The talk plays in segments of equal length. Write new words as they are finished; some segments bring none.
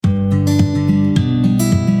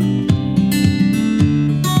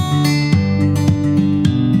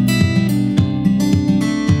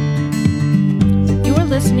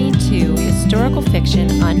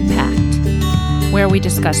Fiction Unpacked, where we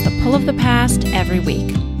discuss the pull of the past every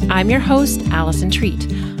week. I'm your host, Allison Treat.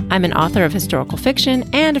 I'm an author of historical fiction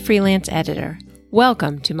and a freelance editor.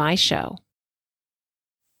 Welcome to my show.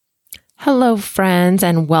 Hello, friends,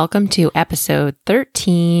 and welcome to episode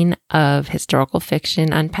 13 of Historical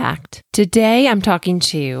Fiction Unpacked. Today, I'm talking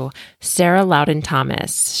to Sarah Loudon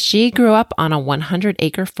Thomas. She grew up on a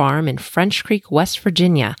 100-acre farm in French Creek, West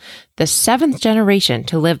Virginia, the seventh generation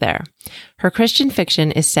to live there. Her Christian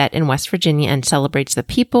fiction is set in West Virginia and celebrates the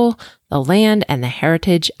people, the land, and the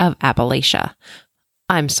heritage of Appalachia.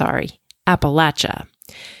 Appalachia.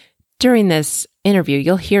 During this interview,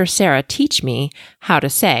 you'll hear Sarah teach me how to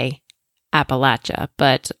say Appalachia,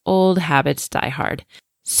 but old habits die hard.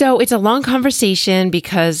 So it's a long conversation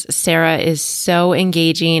because Sarah is so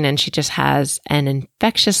engaging and she just has an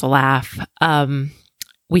infectious laugh.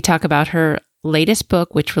 We talk about her latest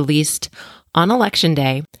book, which released on Election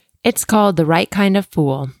Day. It's called The Right Kind of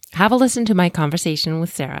Fool. Have a listen to my conversation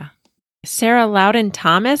with Sarah. Sarah Loudon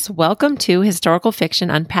Thomas, welcome to Historical Fiction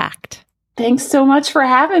Unpacked. Thanks so much for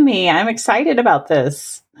having me. I'm excited about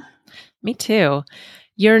this. Me too.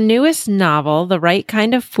 Your newest novel, The Right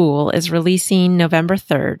Kind of Fool, is releasing November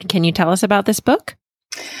 3rd. Can you tell us about this book?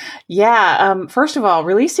 Yeah. First of all,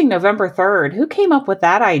 releasing November 3rd. Who came up with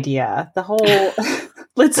that idea? The whole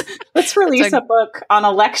let's release a book on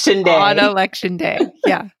Election Day. On Election Day.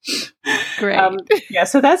 Yeah. Great.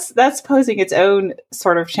 So that's posing its own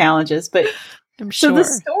sort of challenges. But I'm sure. So the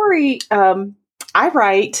story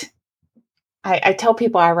I tell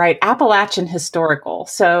people I write Appalachian historical.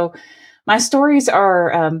 So my stories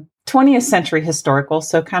are 20th century historical,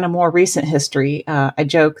 so kind of more recent history. I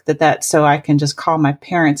joke that's so I can just call my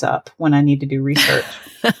parents up when I need to do research.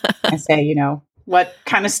 I say, what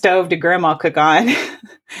kind of stove did grandma cook on?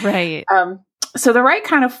 Right. So The Right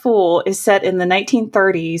Kind of Fool is set in the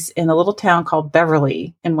 1930s in a little town called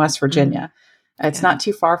Beverly in West Virginia. It's not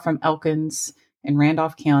too far from Elkins in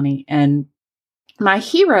Randolph County. And my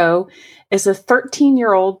hero is a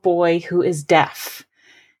 13-year-old boy who is deaf.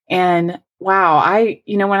 And wow,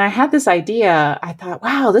 when I had this idea, I thought,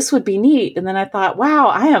 wow, this would be neat. And then I thought, wow,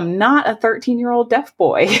 I am not a 13-year-old deaf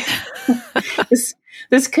boy.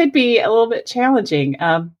 This could be a little bit challenging.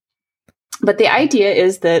 But the idea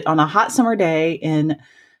is that on a hot summer day in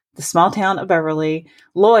the small town of Beverly,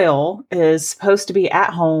 Loyal is supposed to be at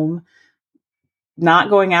home, not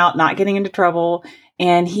going out, not getting into trouble.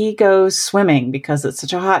 And he goes swimming because it's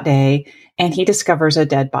such a hot day, and he discovers a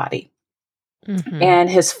dead body. Mm-hmm. And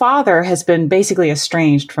his father has been basically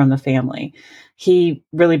estranged from the family. He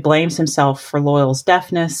really blames himself for Loyal's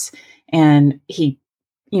deafness, and he,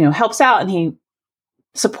 helps out and he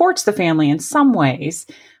supports the family in some ways,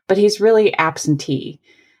 but he's really absentee.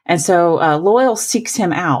 And so Loyal seeks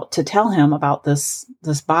him out to tell him about this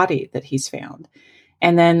body that he's found.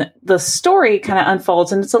 And then the story kind of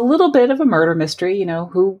unfolds, and it's a little bit of a murder mystery,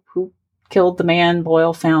 who killed the man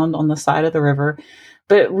Loyal found on the side of the river.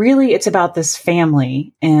 But really, it's about this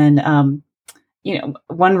family. And,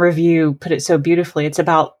 one review put it so beautifully. It's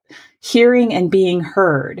about hearing and being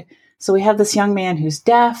heard. So we have this young man who's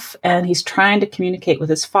deaf, and he's trying to communicate with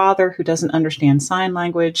his father who doesn't understand sign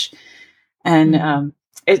language. And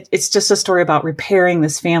it's just a story about repairing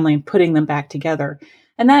this family and putting them back together.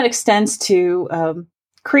 And that extends to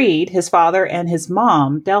Creed, his father, and his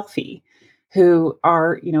mom, Delphi, who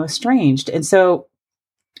are, estranged. And so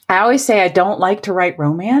I always say I don't like to write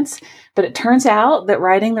romance, but it turns out that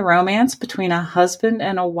writing the romance between a husband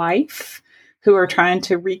and a wife who are trying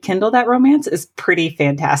to rekindle that romance is pretty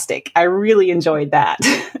fantastic. I really enjoyed that.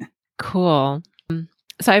 Cool.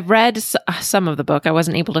 So I've read some of the book. I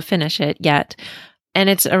wasn't able to finish it yet. And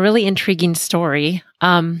it's a really intriguing story.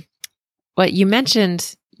 But you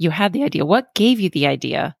mentioned you had the idea. What gave you the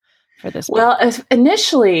idea for this book? Well,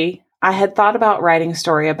 initially, I had thought about writing a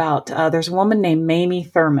story about, there's a woman named Mamie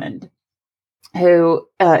Thurmond who,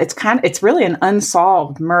 it's really an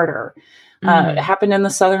unsolved murder. It happened in the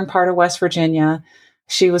southern part of West Virginia.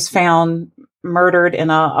 She was found murdered in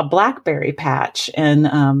a blackberry patch.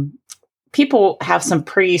 And people have some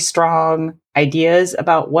pretty strong ideas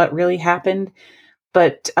about what really happened.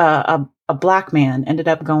 But a black man ended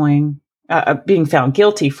up being found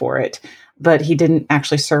guilty for it. But he didn't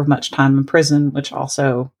actually serve much time in prison, which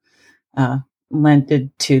also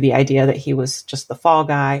lended to the idea that he was just the fall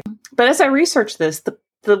guy. But as I researched this,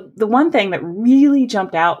 the one thing that really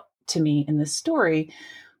jumped out to me in this story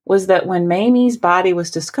was that when Mamie's body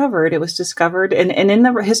was discovered, it was discovered, and in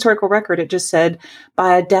the historical record, it just said,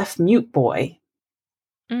 by a deaf mute boy.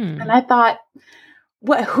 And I thought,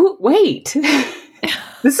 wait,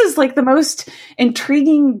 this is like the most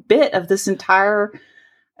intriguing bit of this entire,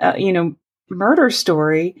 murder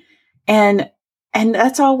story, and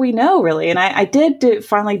that's all we know, really. And I did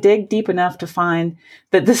finally dig deep enough to find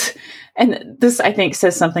that this I think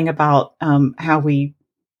says something about how we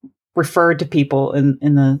referred to people in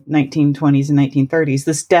the 1920s and 1930s.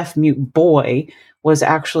 This deaf mute boy was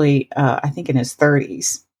actually, I think, in his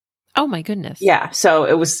 30s. Oh my goodness! Yeah, so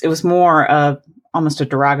it was more almost a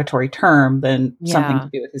derogatory term than something to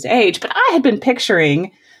do with his age. But I had been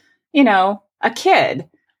picturing, a kid,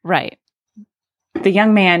 right? The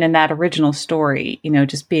young man in that original story,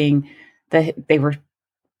 just being they were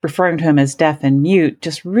referring to him as deaf and mute,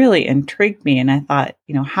 just really intrigued me. And I thought,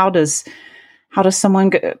 how does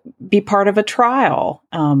someone be part of a trial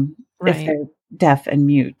if they're deaf and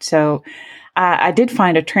mute? So I did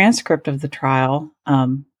find a transcript of the trial,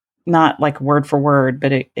 not like word for word,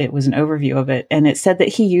 but it was an overview of it. And it said that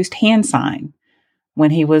he used hand sign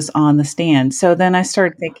when he was on the stand. So then I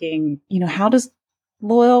started thinking, how does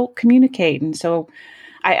Loyal communicate? And so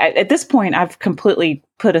I at this point, I've completely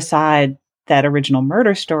put aside that original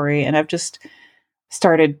murder story, and I've just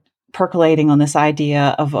started percolating on this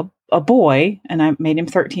idea of a boy, and I made him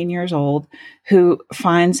 13 years old, who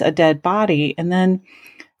finds a dead body, and then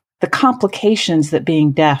the complications that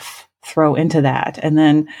being deaf throw into that, and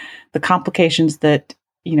then the complications that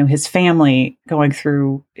his family going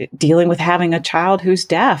through, dealing with having a child who's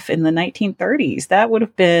deaf in the 1930s. That would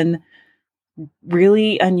have been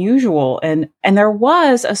really unusual, and there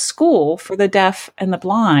was a school for the deaf and the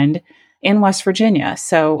blind in West Virginia.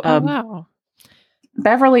 So wow.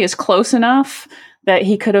 Beverly is close enough that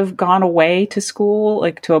he could have gone away to school,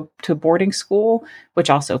 like to a boarding school,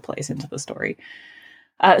 which also plays into the story.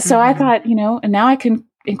 So I thought, and now I can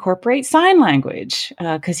incorporate sign language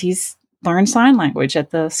because he's learned sign language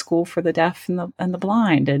at the school for the deaf and the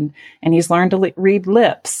blind, and he's learned to read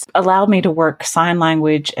lips. Allowed me to work sign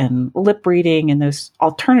language and lip reading and those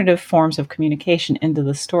alternative forms of communication into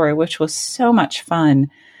the story, which was so much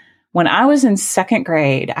fun. When I was in second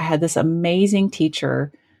grade, I had this amazing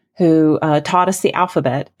teacher who taught us the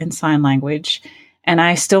alphabet in sign language. And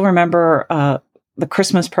I still remember the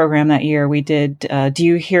Christmas program that year. We did Do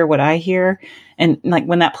You Hear What I Hear? And like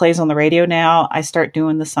when that plays on the radio now, I start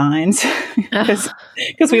doing the signs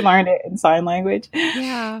because we learned it in sign language.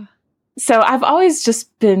 Yeah. So I've always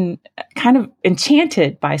just been kind of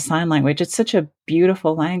enchanted by sign language. It's such a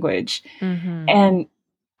beautiful language. Mm-hmm. And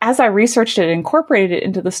as I researched it and incorporated it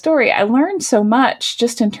into the story, I learned so much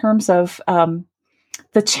just in terms of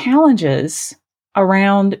the challenges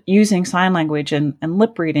around using sign language and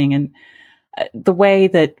lip reading, and the way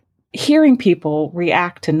that hearing people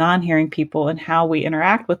react to non-hearing people and how we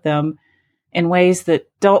interact with them in ways that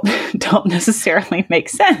don't necessarily make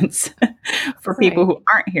sense for people who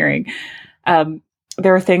aren't hearing.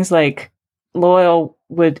 There are things like Loyal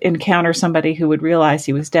would encounter somebody who would realize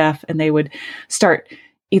he was deaf, and they would start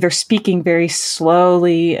either speaking very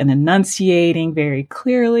slowly and enunciating very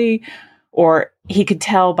clearly, or he could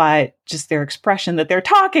tell by just their expression that they're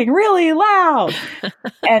talking really loud.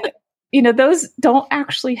 And those don't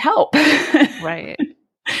actually help. Right.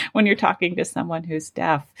 When you're talking to someone who's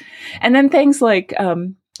deaf. And then things like,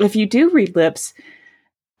 if you do read lips,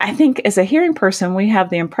 I think as a hearing person, we have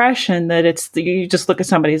the impression that you just look at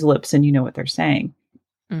somebody's lips and you know what they're saying.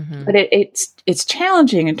 Mm-hmm. But it's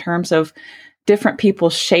challenging in terms of different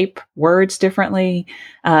people shape words differently.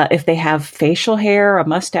 If they have facial hair, a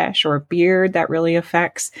mustache, or a beard, that really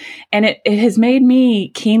affects. And it has made me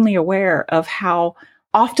keenly aware of how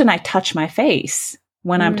often I touch my face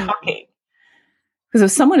when I'm talking. Because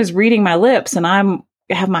if someone is reading my lips and I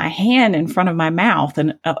have my hand in front of my mouth,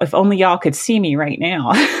 and if only y'all could see me right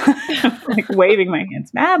now, like waving my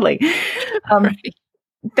hands madly,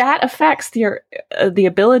 that affects the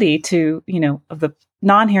ability to, of the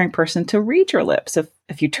non-hearing person to read your lips.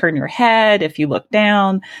 If you turn your head, if you look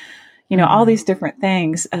down, all these different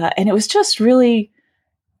things. And it was just really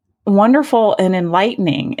wonderful and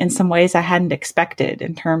enlightening in some ways I hadn't expected,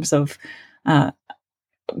 in terms of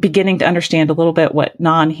beginning to understand a little bit what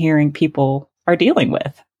non-hearing people are dealing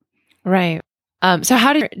with. Right. So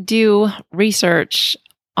how do you do research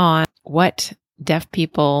on what deaf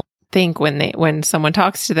people think when someone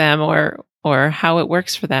talks to them, or how it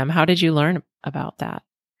works for them? How did you learn about that?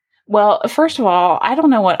 Well, first of all, I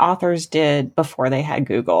don't know what authors did before they had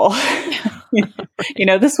Google.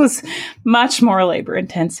 This was much more labor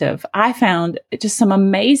intensive. I found just some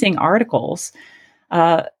amazing articles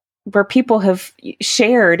where people have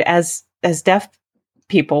shared as deaf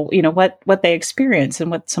people, what they experience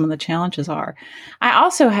and what some of the challenges are. I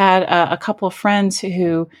also had a couple of friends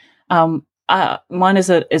who, one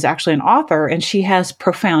is actually an author, and she has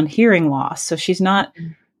profound hearing loss. So she's not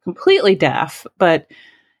completely deaf, but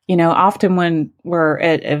often when we're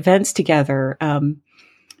at events together,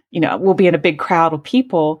 we'll be in a big crowd of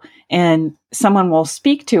people and someone will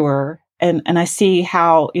speak to her. And I see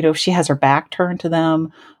how, if she has her back turned to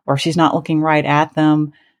them or she's not looking right at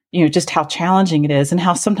them, just how challenging it is and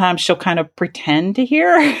how sometimes she'll kind of pretend to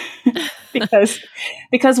hear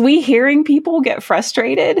because we hearing people get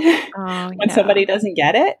frustrated when somebody doesn't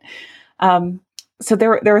get it. So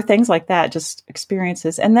there were things like that, just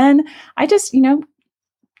experiences. And then I just,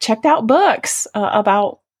 checked out books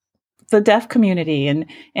about the deaf community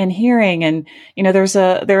and hearing. And,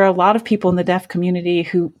 there are a lot of people in the deaf community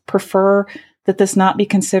who prefer that this not be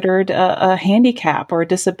considered a handicap or a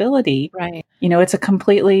disability. Right.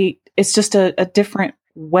 It's just a different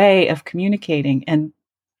way of communicating. And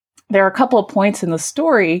there are a couple of points in the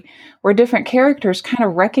story where different characters kind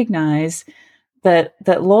of recognize that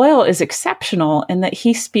Loyal is exceptional and that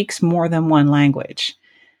he speaks more than one language,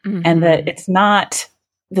 and that it's not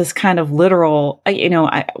this kind of literal,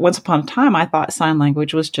 once upon a time, I thought sign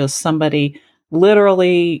language was just somebody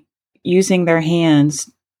literally using their hands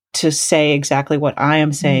to say exactly what I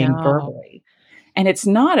am saying verbally. And it's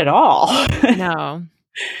not at all. No.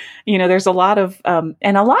 There's a lot of, and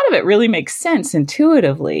a lot of it really makes sense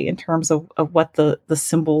intuitively in terms of what the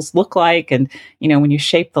symbols look like. And, when you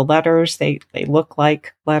shape the letters, they look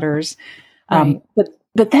like letters. Right.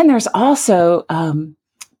 But then there's also,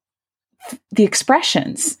 the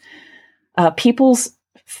expressions, people's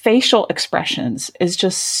facial expressions is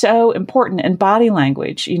just so important, and body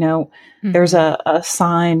language. There's a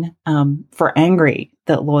sign for angry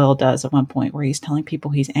that Loyal does at one point where he's telling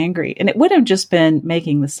people he's angry, and it would have just been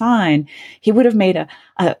making the sign. He would have made a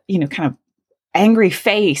kind of angry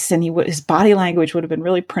face, and his body language would have been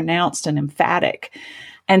really pronounced and emphatic.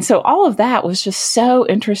 And so all of that was just so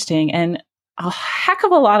interesting and a heck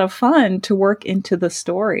of a lot of fun to work into the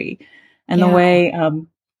story. And the way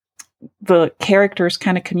the characters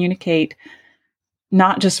kind of communicate,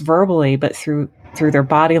 not just verbally, but through their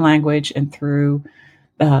body language and through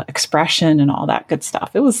expression and all that good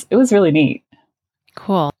stuff. It was really neat.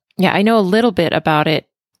 Cool. Yeah, I know a little bit about it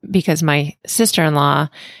because my sister-in-law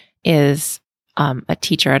is a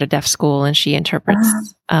teacher at a deaf school, and she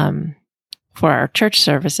interprets for our church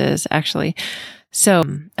services, actually. So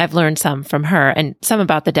I've learned some from her and some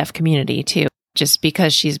about the deaf community too, just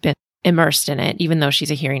because she's been immersed in it, even though she's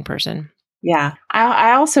a hearing person. Yeah.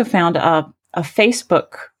 I also found a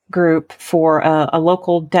Facebook group for a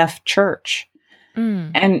local deaf church.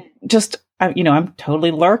 And just, I'm totally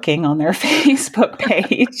lurking on their Facebook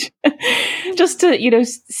page just to,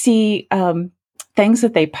 see things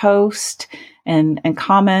that they post and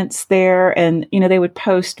comments there. And, they would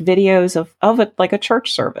post videos of it like a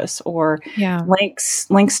church service or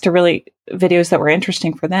links to really videos that were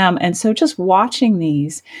interesting for them. And so just watching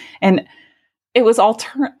these, and it was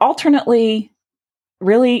alternately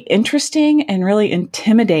really interesting and really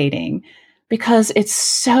intimidating because it's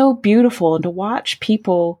so beautiful, and to watch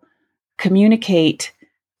people communicate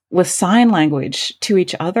with sign language to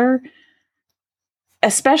each other,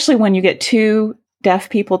 especially when you get two deaf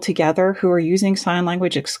people together who are using sign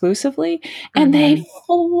language exclusively, and they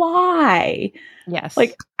fly. Yes.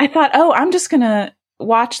 Like I thought, I'm just going to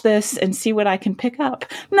watch this and see what I can pick up.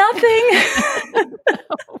 Nothing.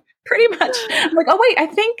 Pretty much. I'm like, wait, I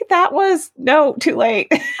think that was, too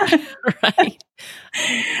late. Right.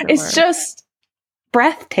 It's just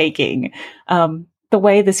breathtaking. The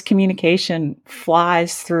way this communication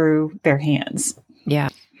flies through their hands. Yeah,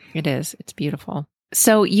 it is. It's beautiful.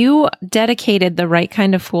 So you dedicated The Right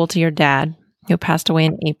Kind of Fool to your dad, who passed away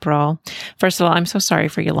in April. First of all, I'm so sorry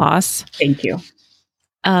for your loss. Thank you.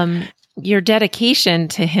 Your dedication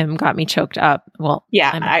to him got me choked up. Well,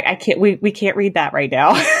 yeah, I can't. We can't read that right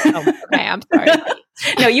now. Okay, I'm sorry.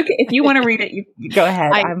 No, you can, if you want to read it, you go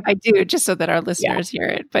ahead. I do, just so that our listeners hear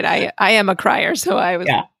it. But I am a crier, so I was.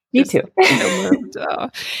 Yeah, me too. So moved.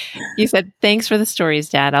 You said, "Thanks for the stories,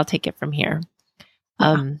 Dad. I'll take it from here."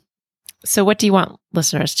 So what do you want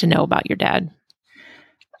listeners to know about your dad?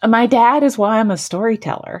 My dad is why I'm a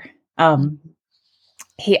storyteller.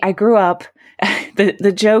 I grew up,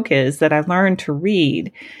 the joke is that I learned to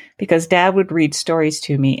read because Dad would read stories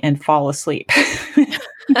to me and fall asleep.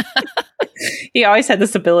 He always had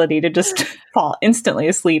this ability to just fall instantly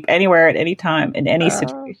asleep anywhere at any time in any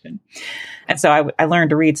situation. And so I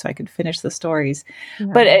learned to read so I could finish the stories. Yeah.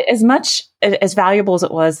 But as valuable as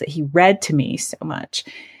it was that he read to me so much,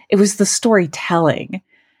 it was the storytelling.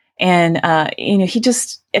 And, he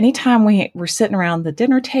just, anytime we were sitting around the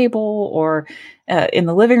dinner table or in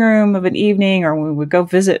the living room of an evening, or when we would go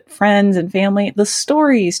visit friends and family, the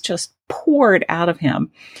stories just poured out of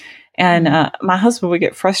him. And my husband would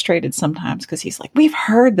get frustrated sometimes because he's like, we've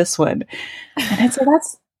heard this one. And so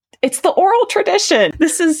it's the oral tradition.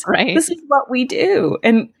 This is what we do.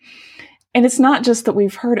 And it's not just that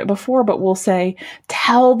we've heard it before, but we'll say,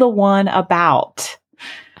 tell the one about.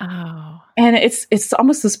 Oh. And it's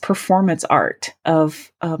almost this performance art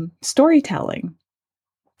of storytelling.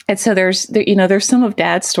 And so there's some of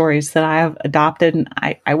Dad's stories that I have adopted, and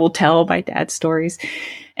I will tell my dad's stories.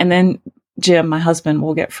 And then Jim, my husband,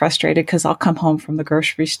 will get frustrated because I'll come home from the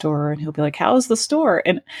grocery store and he'll be like, how was the store?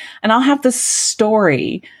 And I'll have this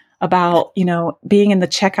story about, being in the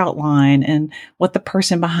checkout line and what the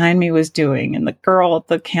person behind me was doing and the girl at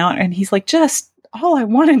the counter. And he's like, just all I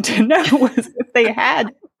wanted to know was if they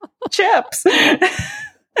had chips.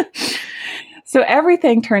 So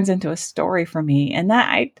everything turns into a story for me. And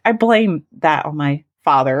that I blame that on my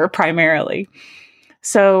father primarily.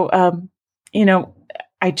 So,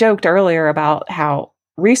 I joked earlier about how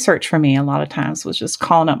research for me a lot of times was just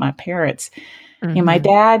calling up my parents. Mm-hmm. My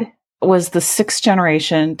dad was the 6th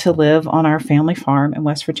generation to live on our family farm in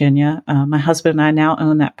West Virginia. My husband and I now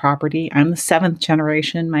own that property. I'm the 7th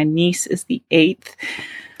generation. My niece is the 8th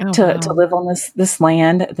to live on this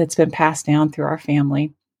land that's been passed down through our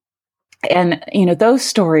family. And, those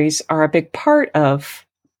stories are a big part of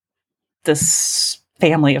this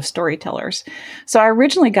family of storytellers. So I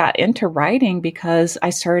originally got into writing because I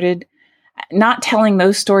started not telling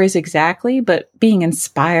those stories exactly, but being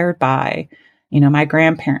inspired by, my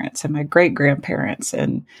grandparents and my great grandparents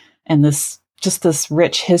and this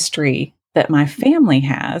rich history that my family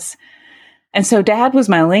has. And so Dad was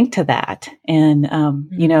my link to that. And,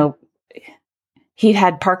 he'd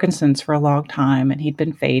had Parkinson's for a long time and he'd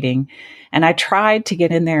been fading. And I tried to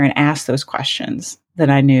get in there and ask those questions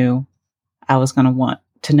that I knew I was going to want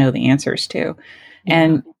to know the answers to. Yeah.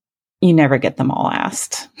 And you never get them all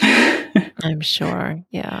asked. I'm sure.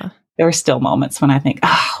 Yeah. There are still moments when I think,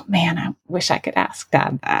 oh man, I wish I could ask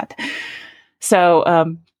Dad that.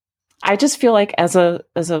 So I just feel like as a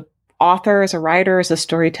author, as a writer, as a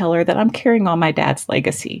storyteller, that I'm carrying on my dad's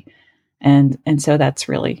legacy. And so that's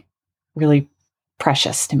really, really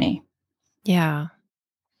precious to me. Yeah,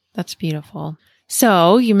 that's beautiful.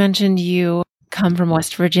 So you mentioned you come from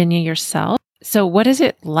West Virginia yourself. So what is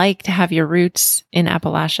it like to have your roots in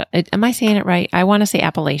Appalachia? Am I saying it right? I want to say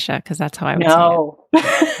Appalachia because that's how I would say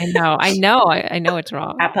it. I know it's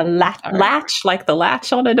wrong. Latch, like the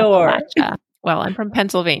latch on a door. Appalachia. Well, I'm from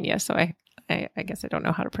Pennsylvania, so I guess I don't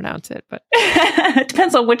know how to pronounce it, but it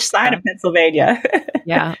depends on which side of Pennsylvania.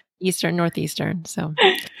 Yeah. Eastern, northeastern. So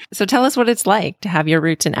tell us what it's like to have your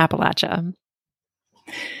roots in Appalachia.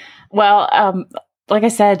 Well, like I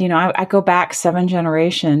said, I go back 7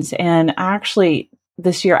 generations, and actually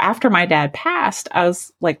this year after my dad passed, I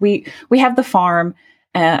was like, we have the farm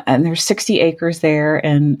and there's 60 acres there.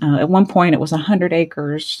 And at one point it was 100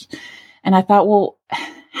 acres. And I thought, well,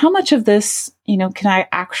 how much of this, can I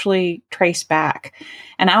actually trace back?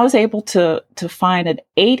 And I was able to find an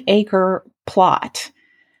 8-acre plot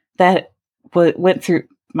that went through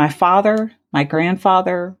my father, my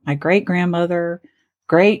grandfather, my great-grandmother,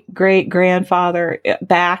 great-great-grandfather,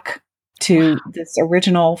 back to this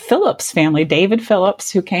original Phillips family, David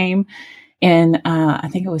Phillips, who came in, I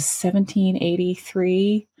think it was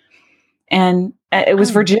 1783. And it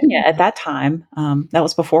was Virginia at that time. That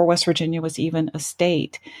was before West Virginia was even a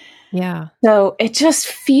state. Yeah. So it just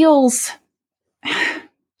feels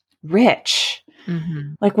rich.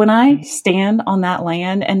 Mm-hmm. Like when I stand on that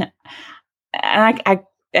land, and I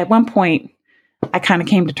at one point, I kind of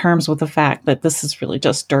came to terms with the fact that this is really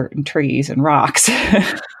just dirt and trees and rocks.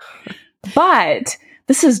 But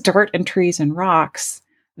this is dirt and trees and rocks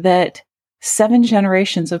that 7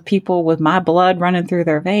 generations of people with my blood running through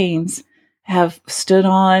their veins have stood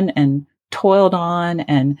on and toiled on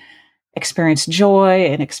and experienced joy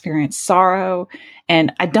and experienced sorrow.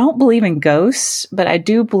 And I don't believe in ghosts, but I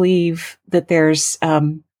do believe that there's,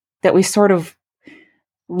 that we sort of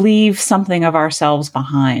leave something of ourselves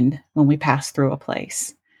behind when we pass through a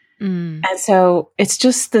place. Mm. And so it's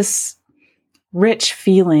just this rich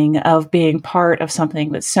feeling of being part of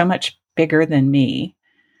something that's so much bigger than me.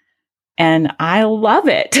 And I love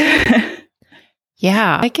it.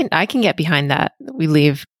 Yeah, I can get behind that. We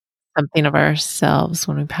leave something of ourselves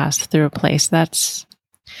when we pass through a place.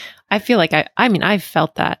 I feel like I've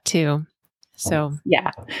felt that too. So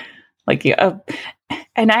yeah, like,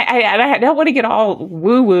 and I don't want to get all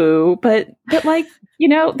woo woo, but like,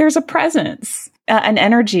 there's a presence, an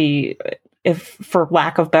energy, if for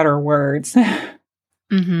lack of better words.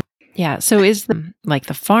 Mm-hmm. Yeah. So is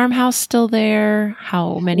the farmhouse still there?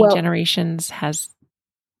 How many generations have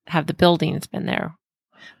the buildings been there?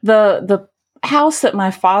 The house that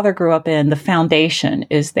my father grew up in, the foundation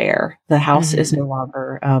is there. The house is no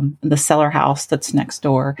longer the cellar house that's next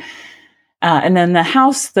door. And then the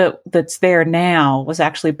house that's there now was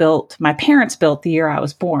actually built, my parents built the year I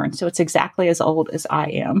was born. So it's exactly as old as I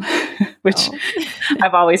am, which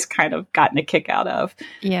I've always kind of gotten a kick out of.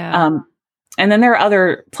 Yeah. And then there are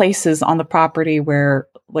other places on the property where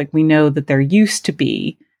like we know that there used to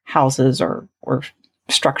be houses or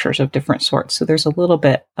structures of different sorts. So there's a little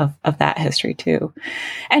bit of that history too.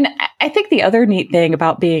 And I think the other neat thing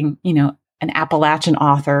about being, an Appalachian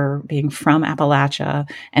author, being from Appalachia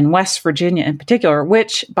and West Virginia in particular,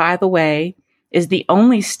 which, by the way, is the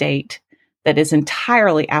only state that is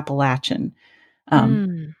entirely Appalachian.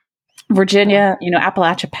 Virginia,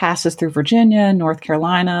 Appalachia passes through Virginia, North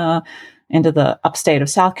Carolina, into the upstate of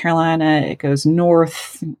South Carolina. It goes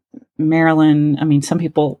north, Maryland. I mean, some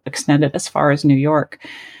people extend it as far as New York.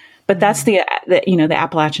 But that's the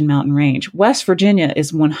Appalachian Mountain Range. West Virginia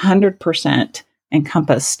is 100%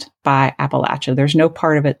 encompassed by Appalachia. There's no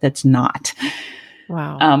part of it that's not.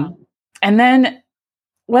 Wow. And then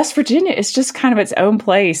West Virginia is just kind of its own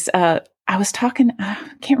place. I was talking, I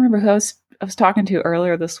can't remember who I was talking to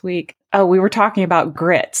earlier this week. Oh, we were talking about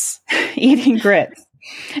grits, eating grits.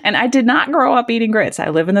 And I did not grow up eating grits. I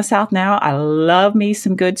live in the South now. I love me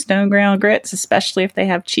some good stone ground grits, especially if they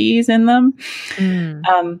have cheese in them.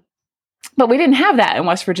 But we didn't have that in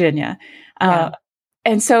West Virginia.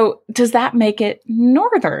 And so does that make it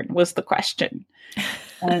Northern was the question.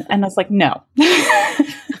 And I was like, no.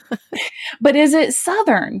 But is it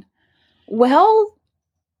Southern? Well,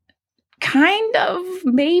 kind of,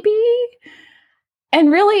 maybe.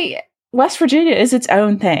 And really, West Virginia is its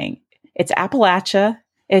own thing. It's Appalachia.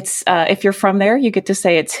 It's if you're from there, you get to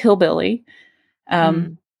say it's hillbilly.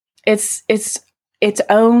 It's its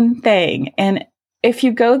own thing. And if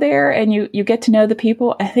you go there and you get to know the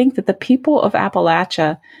people, I think that the people of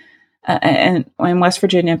Appalachia and in West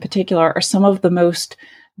Virginia in particular are some of the most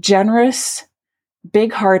generous,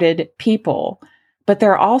 big-hearted people. But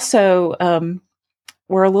they're also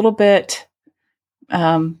we're a little bit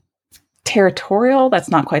territorial. That's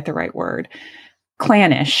not quite the right word.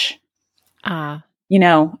 Clannish.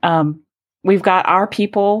 We've got our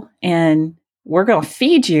people and we're going to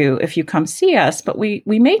feed you if you come see us, but we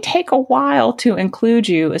may take a while to include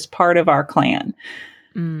you as part of our clan.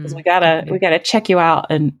 Because we gotta check you out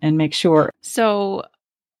and make sure. So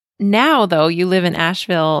now though, you live in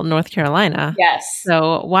Asheville, North Carolina. Yes.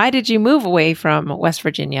 So why did you move away from West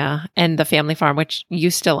Virginia and the family farm, which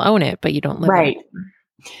you still own it, but you don't live right. there?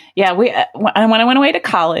 Yeah, when I went away to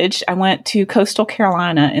college, I went to coastal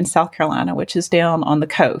Carolina in South Carolina, which is down on the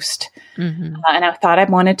coast. And I thought I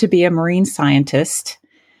wanted to be a marine scientist.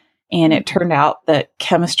 And it turned out that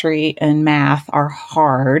chemistry and math are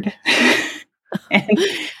hard.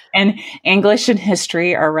 and English and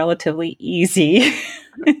history are relatively easy,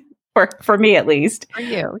 for me at least. For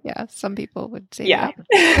you, yeah. Some people would say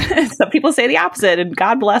Some people say the opposite, and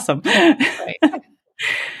God bless them. Right.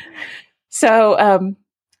 So,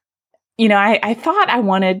 I thought I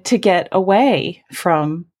wanted to get away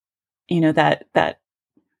from, that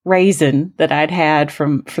raisin that I'd had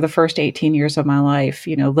for the first 18 years of my life,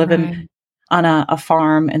 living on a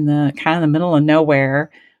farm in the kind of the middle of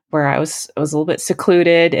nowhere where I was a little bit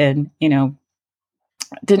secluded and,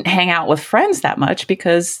 didn't hang out with friends that much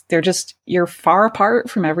because you're far apart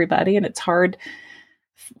from everybody and it's hard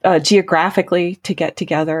geographically to get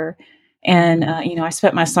together. And, I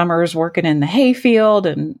spent my summers working in the hayfield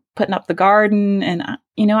and putting up the garden. And,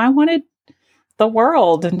 I wanted the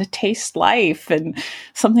world and to taste life and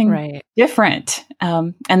something different.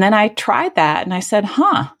 And then I tried that and I said,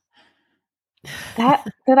 that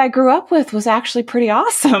I grew up with was actually pretty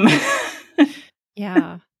awesome.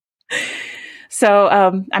 Yeah. So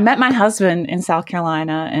I met my husband in South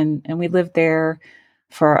Carolina and we lived there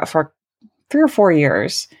for 3 or 4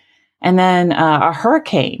 years. And then a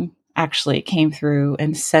hurricane actually came through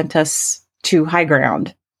and sent us to high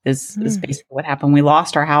ground is basically what happened. We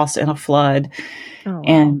lost our house in a flood. Oh, wow.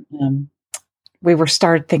 And we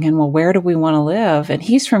started thinking, well, where do we want to live? And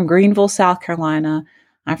he's from Greenville, South Carolina.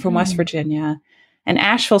 I'm from West Virginia. And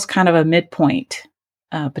Asheville's kind of a midpoint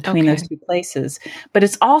between those two places. But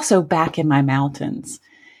it's also back in my mountains.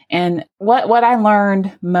 And what I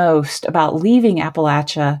learned most about leaving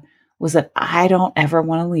Appalachia was that I don't ever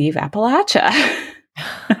want to leave Appalachia.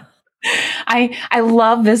 I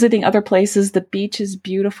love visiting other places. The beach is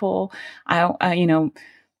beautiful.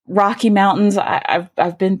 Rocky Mountains.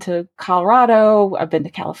 I've been to Colorado. I've been to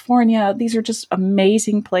California. These are just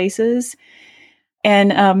amazing places.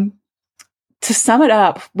 And to sum it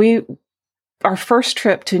up, our first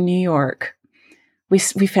trip to New York, we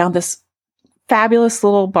found this fabulous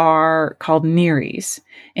little bar called Neary's,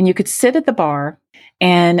 and you could sit at the bar,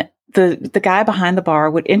 and the guy behind the bar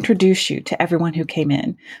would introduce you to everyone who came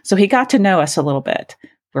in. So he got to know us a little bit.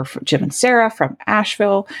 We're Jim and Sarah from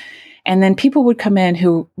Asheville. And then people would come in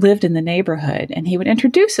who lived in the neighborhood, and he would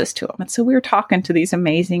introduce us to them. And so we were talking to these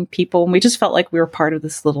amazing people, and we just felt like we were part of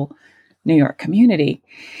this little New York community.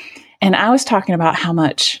 And I was talking about how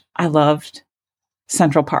much I loved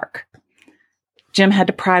Central Park. Jim had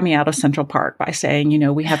to pry me out of Central Park by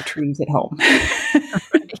saying, we have trees at home.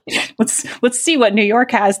 Let's see what New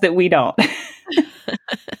York has that we don't.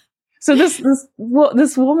 So this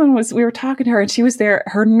woman we were talking to her, and she was there.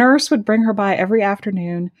 Her nurse would bring her by every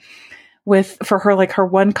afternoon for her, like her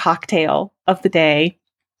one cocktail of the day.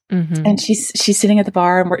 Mm-hmm. And she's sitting at the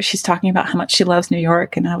bar, and she's talking about how much she loves New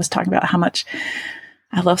York. And I was talking about how much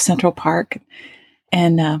I love Central Park.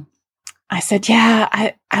 And, I said,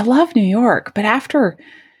 yeah, I love New York, but after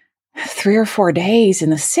 3 or 4 days in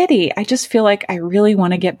the city, I just feel like I really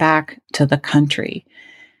want to get back to the country.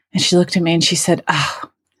 And she looked at me and she said,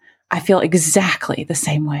 oh, I feel exactly the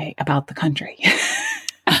same way about the country.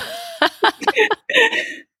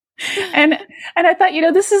 and I thought,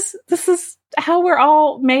 this is how we're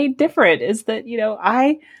all made different, is that,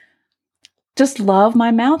 I just love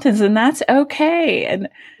my mountains, and that's okay.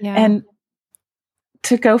 And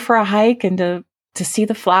to go for a hike and to see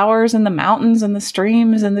the flowers and the mountains and the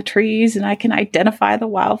streams and the trees, and I can identify the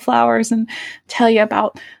wildflowers and tell you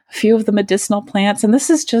about a few of the medicinal plants. And this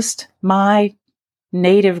is just my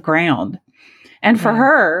native ground. And for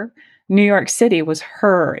her, New York City was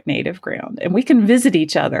her native ground. And we can visit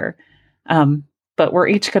each other, but we're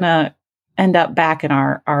each going to end up back in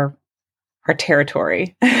our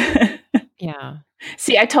territory. Yeah.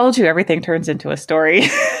 See, I told you everything turns into a story.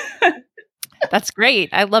 That's great.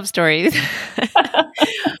 I love stories.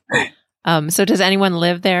 So does anyone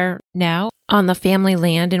live there now on the family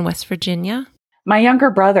land in West Virginia? My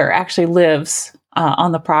younger brother actually lives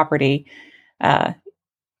on the property. The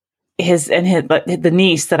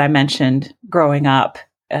niece that I mentioned growing up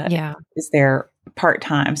is there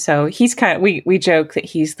part-time. So he's we joke that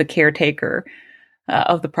he's the caretaker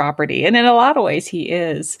of the property. And in a lot of ways he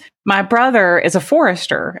is. My brother is a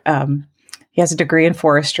forester. He has a degree in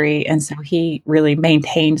forestry, and so he really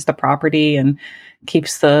maintains the property and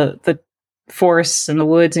keeps the forests and the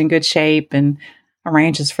woods in good shape, and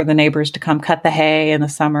arranges for the neighbors to come cut the hay in the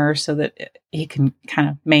summer so that he can kind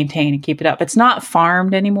of maintain and keep it up. It's not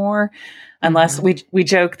farmed anymore, unless we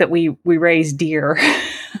joke that we raise deer.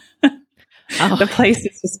 The place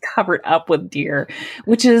is just covered up with deer,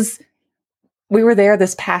 we were there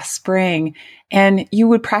this past spring, and you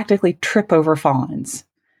would practically trip over fawns.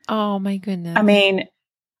 Oh my goodness. I mean,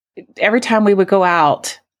 every time we would go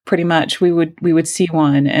out, pretty much we would see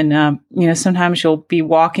one. And, sometimes you'll be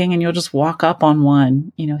walking and you'll just walk up on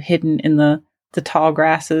one, hidden in the tall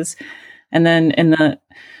grasses. And then in the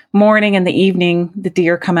morning and the evening, the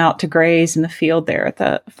deer come out to graze in the field there at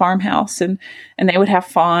the farmhouse, and they would have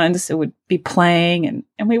fawns that would be playing,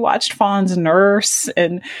 and we watched fawns nurse.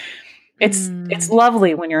 And it's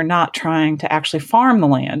lovely when you're not trying to actually farm the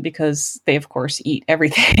land, because they of course eat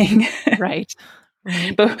everything. Right.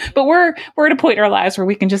 But we're at a point in our lives where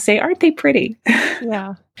we can just say, aren't they pretty?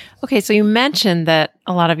 Yeah. Okay. So you mentioned that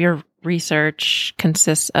a lot of your research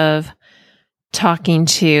consists of talking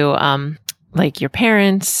to like your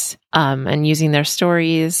parents and using their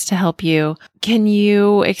stories to help you. Can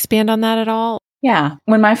you expand on that at all? Yeah.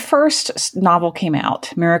 When my first novel came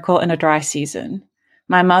out, Miracle in a Dry Season,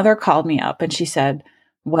 my mother called me up and she said,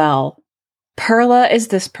 well, Perla is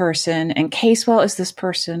this person and Casewell is this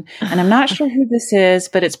person, and I'm not sure who this is,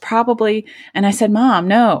 but it's probably, and I said, Mom,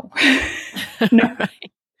 no. No.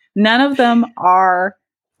 Right. None of them are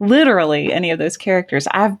literally any of those characters.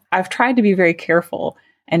 I've tried to be very careful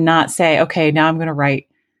and not say, okay, now I'm going to write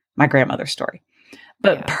my grandmother's story.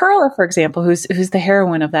 But Perla, for example, who's the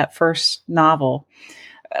heroine of that first novel,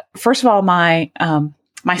 first of all, my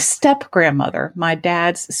step grandmother, my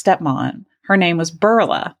dad's stepmom, her name was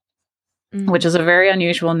Burla, which is a very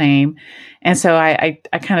unusual name. And so I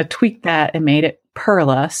kind of tweaked that and made it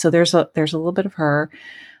Perla. So there's a little bit of her.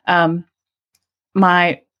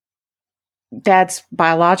 My dad's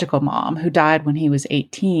biological mom, who died when he was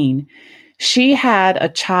 18, she had a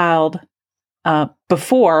child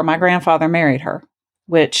before my grandfather married her,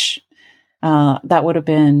 which that would have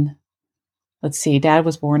been, let's see, Dad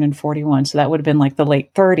was born in 41. So that would have been like the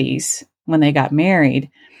late 30s when they got married.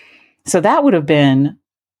 So that would have been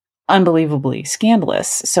unbelievably scandalous.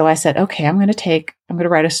 So I said, okay, I'm going to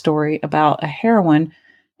write a story about a heroine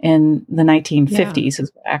in the 1950s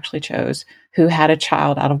is what I actually chose, who had a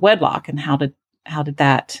child out of wedlock, and how did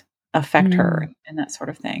that affect her and that sort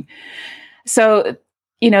of thing. So,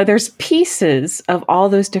 there's pieces of all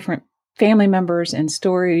those different family members and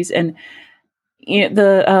stories, and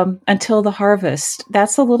the Until the Harvest,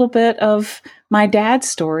 that's a little bit of my dad's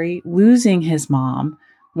story, losing his mom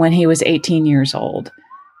when he was 18 years old.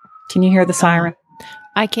 Can you hear the siren?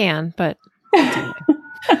 I can, but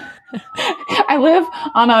I live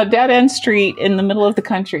on a dead end street in the middle of the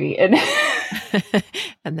country, and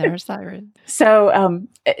and there are sirens. So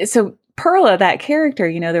Perla, that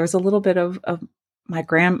character, there was a little bit of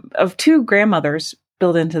two grandmothers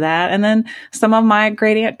built into that, and then some of my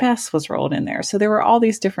great aunt Bess was rolled in there. So there were all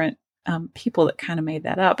these different people that kind of made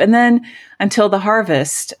that up. And then Until the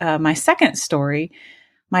Harvest, my second story,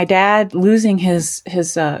 my dad losing his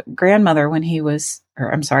grandmother when he was,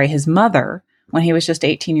 his mother when he was just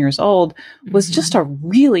 18 years old, was just a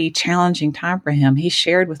really challenging time for him. He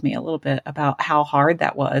shared with me a little bit about how hard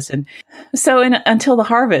that was. And so Until the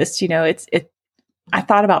Harvest, I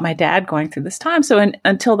thought about my dad going through this time. So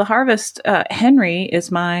Until the Harvest, Henry is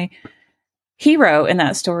my hero in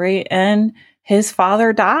that story, and his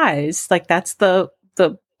father dies. Like, that's the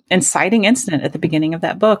inciting incident at the beginning of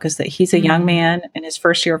that book, is that he's a young man in his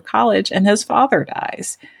first year of college and his father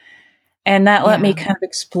dies. And that let me kind of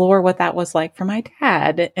explore what that was like for my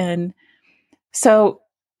dad. And so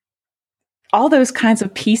all those kinds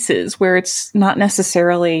of pieces where it's not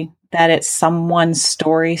necessarily that it's someone's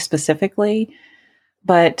story specifically,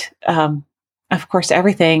 but of course,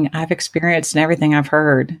 everything I've experienced and everything I've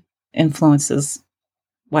heard influences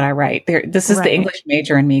what I write. This is the English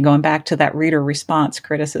major in me, going back to that reader response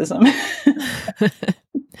criticism.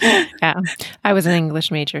 Yeah, I was an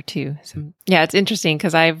English major too. So, yeah, it's interesting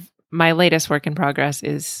because my latest work in progress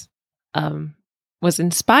was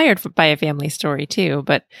inspired by a family story too.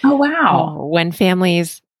 But oh wow, when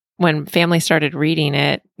families started reading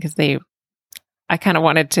it, because I kind of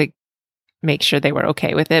wanted to make sure they were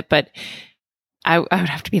okay with it, but I would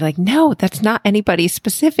have to be like, no, that's not anybody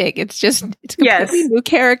specific. It's a completely new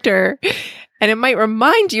character, and it might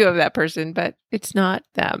remind you of that person, but it's not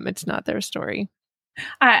them. It's not their story.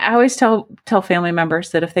 I always tell family members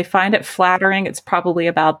that if they find it flattering, it's probably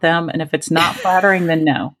about them. And if it's not flattering, then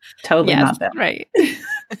no, totally not them. Right.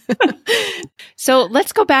 So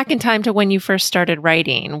let's go back in time to when you first started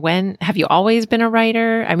writing. When have you always been a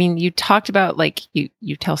writer? I mean, you talked about like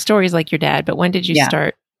you tell stories like your dad, but when did you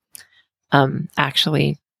start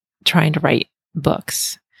actually trying to write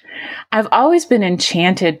books? I've always been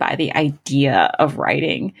enchanted by the idea of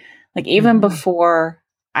writing. Like, even before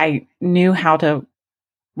I knew how to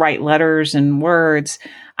write letters and words,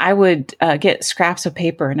 I would get scraps of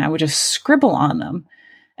paper and I would just scribble on them.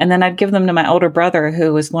 And then I'd give them to my older brother,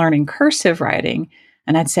 who was learning cursive writing.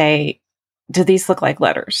 And I'd say, do these look like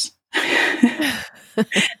letters?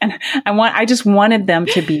 And I just wanted them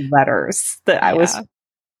to be letters that I was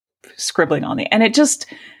scribbling on. And it just,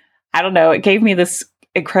 I don't know, it gave me this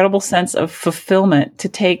incredible sense of fulfillment to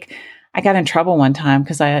take. I got in trouble one time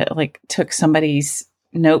because I took somebody's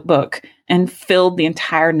notebook and filled the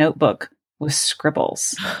entire notebook with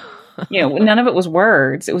scribbles. None of it was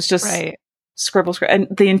words. It was just scribble, and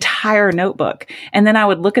the entire notebook. And then I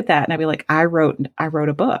would look at that and I'd be like, I wrote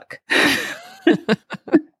a book.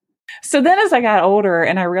 So then as I got older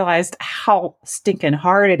and I realized how stinking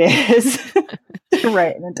hard it is to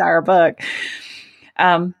write an entire book,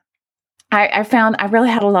 I found I really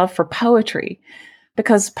had a love for poetry,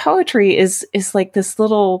 because poetry is like this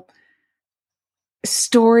little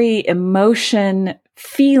story, emotion,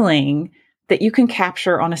 feeling that you can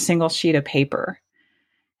capture on a single sheet of paper.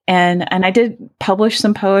 And I did publish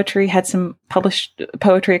some poetry, had some published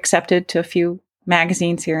poetry accepted to a few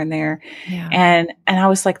magazines here and there. Yeah. And I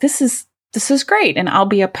was like, this is great. And I'll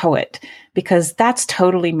be a poet, because that's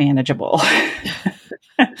totally manageable.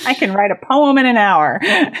 I can write a poem in an hour.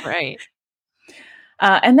 Right.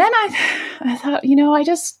 And then I thought,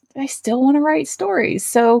 I still want to write stories.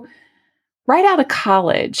 So right out of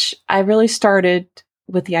college, I really started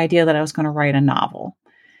with the idea that I was going to write a novel.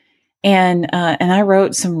 And I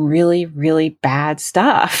wrote some really, really bad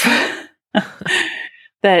stuff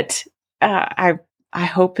that I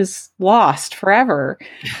hope is lost forever.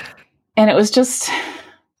 And it was just,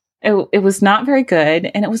 it was not very good,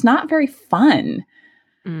 and it was not very fun.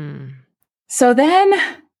 So then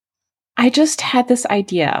I just had this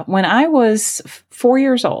idea. When I was 4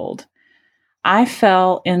 years old, I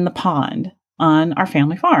fell in the pond on our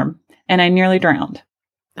family farm, and I nearly drowned.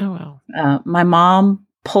 Oh, wow. My mom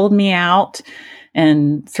pulled me out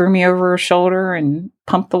and threw me over her shoulder and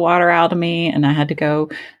pumped the water out of me. And I had to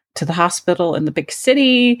go to the hospital in the big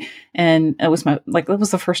city. And it was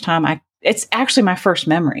the first time it's actually my first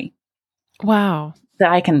memory. Wow.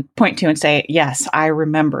 that I can point to and say, yes, I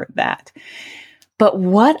remember that. But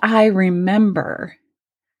what I remember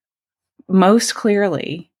most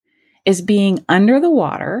clearly is being under the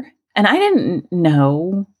water. And I didn't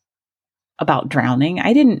know about drowning.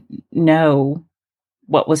 I didn't know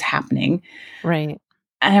what was happening. Right.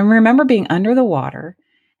 I remember being under the water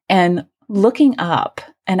and looking up,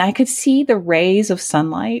 and I could see the rays of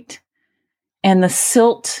sunlight and the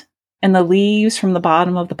silt and the leaves from the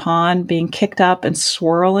bottom of the pond being kicked up and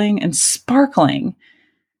swirling and sparkling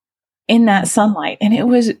in that sunlight. And it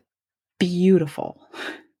was beautiful.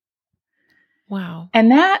 Wow.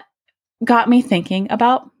 And that got me thinking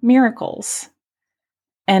about miracles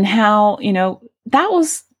and how, that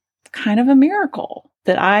was kind of a miracle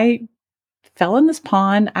that I fell in this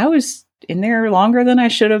pond. I was in there longer than I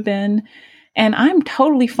should have been, and I'm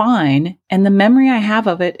totally fine. And the memory I have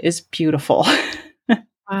of it is beautiful.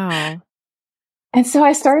 Wow. And so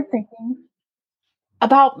I started thinking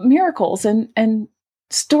about miracles and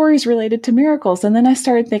stories related to miracles. And then I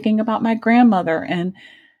started thinking about my grandmother and,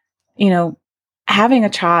 having a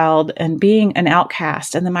child and being an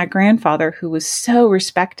outcast. And then my grandfather, who was so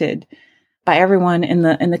respected by everyone in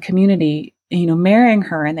the community, marrying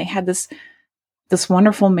her. And they had this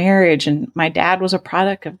wonderful marriage. And my dad was a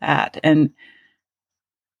product of that. And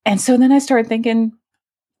so then I started thinking,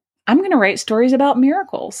 I'm going to write stories about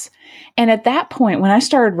miracles. And at that point, when I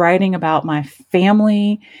started writing about my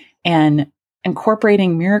family and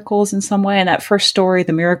incorporating miracles in some way, and that first story,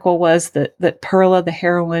 the miracle was that Perla, the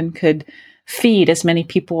heroine, could feed as many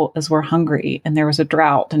people as were hungry. And there was a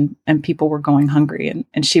drought and people were going hungry.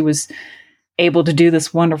 And she was able to do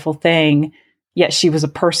this wonderful thing. Yet she was a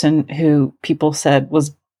person who people said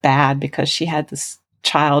was bad because she had this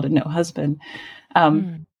child and no husband.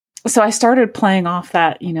 So I started playing off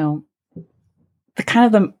that, the kind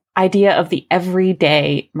of the idea of the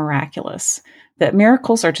everyday miraculous, that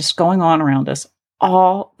miracles are just going on around us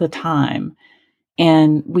all the time.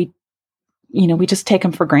 And we just take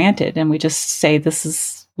them for granted and we just say, this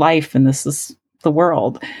is life and this is the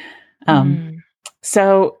world.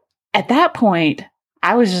 So at that point,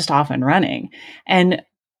 I was just off and running. And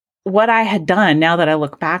what I had done, now that I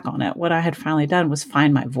look back on it, what I had finally done was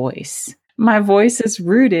find my voice. My voice is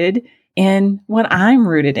rooted in what I'm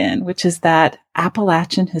rooted in, which is that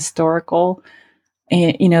Appalachian historical,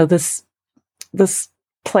 this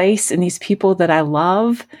place and these people that I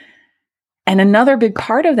love. And another big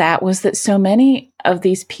part of that was that so many of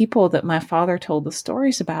these people that my father told the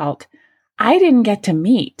stories about, I didn't get to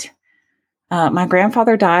meet. My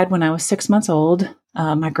grandfather died when I was 6 months old.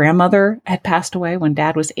 My grandmother had passed away when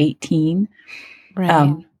Dad was 18.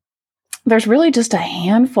 Right. There's really just a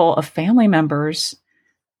handful of family members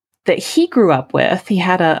that he grew up with. He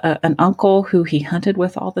had an uncle who he hunted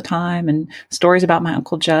with all the time, and stories about my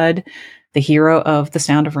Uncle Judd, the hero of The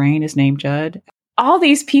Sound of Rain, is named Judd. All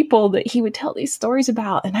these people that he would tell these stories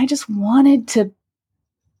about, and I just wanted to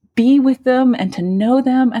be with them and to know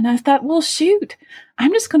them. And I thought, well, shoot,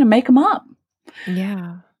 I'm just going to make them up.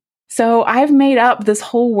 Yeah. So I've made up this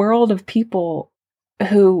whole world of people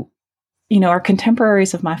who, are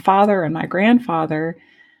contemporaries of my father and my grandfather,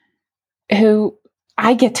 who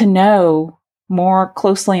I get to know more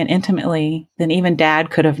closely and intimately than even Dad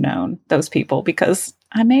could have known those people because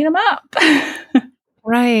I made them up.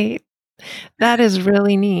 Right. That is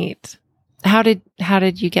really neat. How did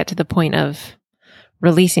you get to the point of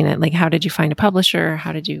releasing it? Like, how did you find a publisher?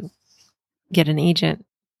 How did you get an agent?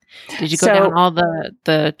 Did you go down all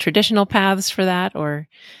the traditional paths for that, or?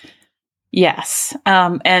 Yes.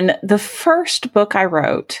 And the first book I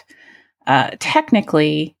wrote,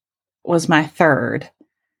 technically was my third.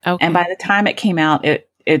 Okay. And by the time it came out,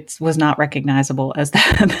 it was not recognizable as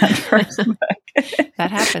that first book.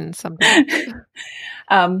 That happens sometimes.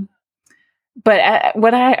 But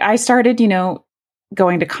when I started,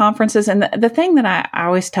 going to conferences, and the thing that I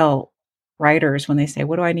always tell writers when they say,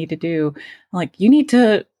 what do I need to do? I'm like, you need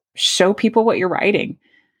to show people what you're writing.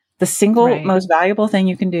 The single most valuable thing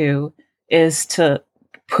you can do is to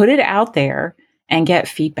put it out there and get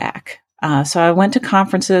feedback. So I went to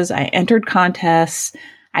conferences, I entered contests,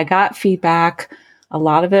 I got feedback. A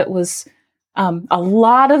lot of it was, a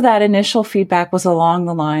lot of that initial feedback was along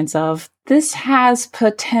the lines of, this has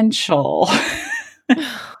potential.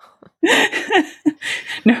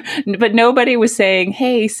 No, but nobody was saying,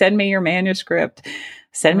 hey, send me your manuscript,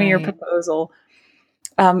 send me your proposal.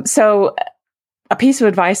 So a piece of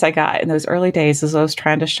advice I got in those early days as I was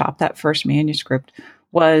trying to shop that first manuscript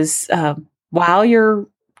was, while you're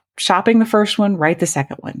shopping the first one, write the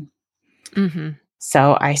second one. Mm-hmm.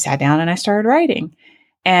 So I sat down and I started writing.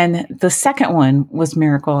 And the second one was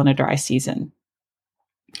Miracle in a Dry Season.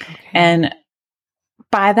 Okay. And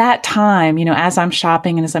by that time, as I'm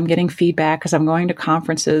shopping and as I'm getting feedback, as I'm going to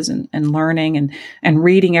conferences and learning and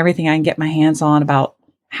reading everything I can get my hands on about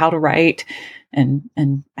how to write and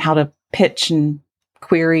how to pitch and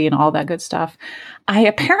query and all that good stuff, I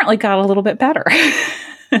apparently got a little bit better.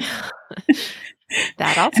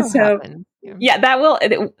 That also happens. Yeah, that will.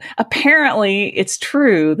 Apparently, it's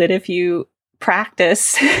true that if you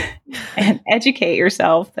practice and educate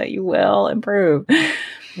yourself, that you will improve.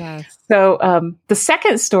 Yes. So the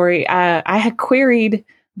second story, I had queried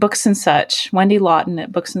Books and Such, Wendy Lawton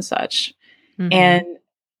at Books and Such. Mm-hmm. And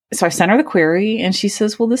so I sent her the query and she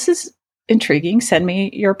says, well, this is intriguing. Send me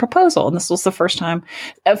your proposal. And this was the first time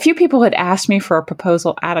a few people had asked me for a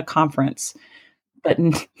proposal at a conference, but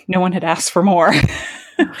no one had asked for more.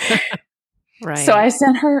 Right. So I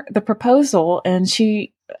sent her the proposal and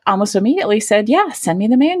she almost immediately said, yeah, send me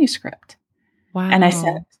the manuscript. Wow. And I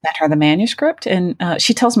sent her the manuscript, and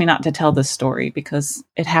she tells me not to tell this story because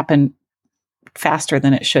it happened faster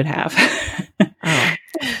than it should have. Oh.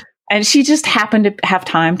 And she just happened to have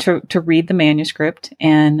time to read the manuscript,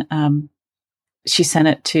 and she sent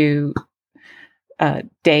it to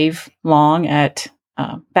Dave Long at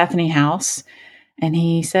Bethany House, and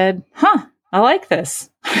he said, I like this.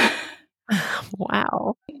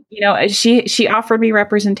 Wow. She offered me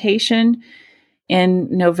representation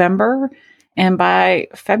in November, and by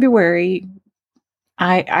February,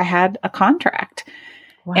 I had a contract.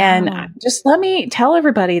 Wow. And just let me tell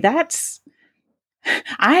everybody,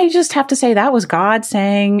 I just have to say that was God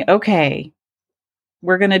saying, okay,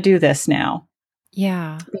 we're going to do this now.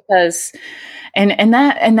 Yeah. Because, and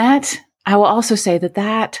that, I will also say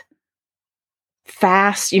that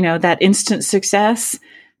fast, that instant success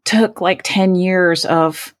took like 10 years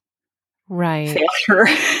of failure.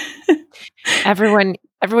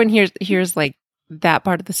 Everyone hears like that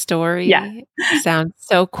part of the story. Yeah. Sounds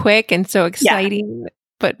so quick and so exciting,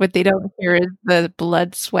 but what they don't hear is the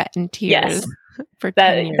blood, sweat, and tears for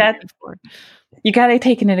 10 years before. You got to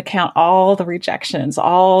take into account all the rejections,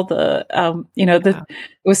 all the, it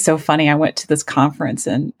was so funny. I went to this conference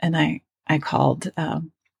and I called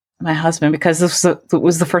my husband because this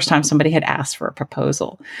was the first time somebody had asked for a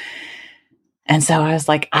proposal. And so I was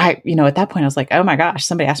like, at that point I was like, oh my gosh,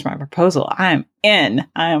 somebody asked for my proposal. I'm in.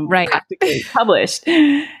 I am practically published.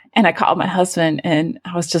 And I called my husband and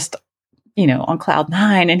I was just, on cloud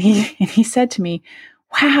 9. And he said to me,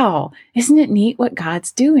 wow, isn't it neat what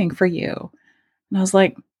God's doing for you? And I was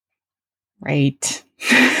like, right.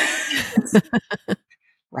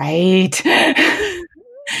 Right.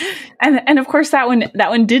 And of course that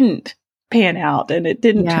one didn't pan out and it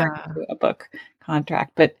didn't turn into a book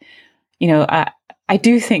contract. But I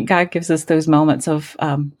do think God gives us those moments of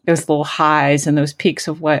those little highs and those peaks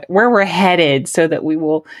of where we're headed, so that we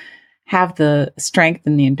will have the strength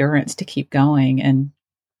and the endurance to keep going. And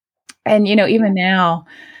even now,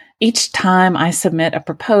 each time I submit a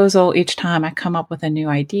proposal, each time I come up with a new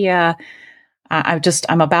idea,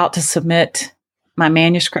 I'm about to submit my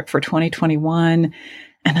manuscript for 2021,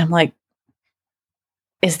 and I'm like,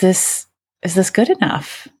 is this good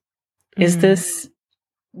enough? Mm-hmm. Is this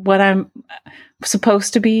what I'm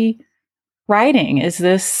supposed to be writing? Is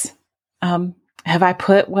this, have I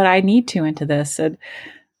put what I need to into this? And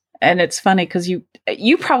it's funny because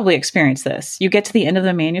you probably experienced this. You get to the end of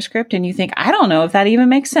the manuscript and you think, I don't know if that even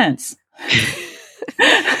makes sense.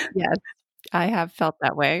 Yes, I have felt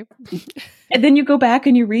that way. And then you go back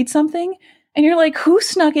and you read something and you're like, who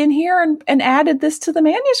snuck in here and added this to the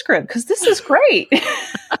manuscript? Because this is great.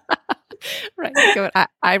 Right.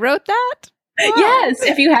 I wrote that. Wow. Yes,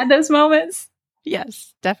 if you had those moments.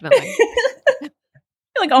 Yes, definitely. You're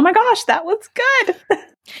like, oh my gosh, that was good.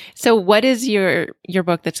 So what is your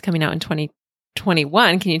book that's coming out in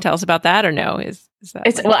 2021? Can you tell us about that or no? Is that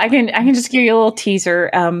I can just give you a little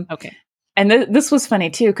teaser. Okay. And this was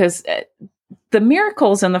funny too, because the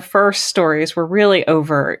miracles in the first stories were really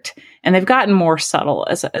overt, and they've gotten more subtle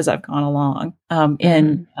as I've gone along.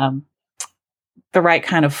 In The Right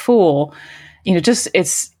Kind of Fool,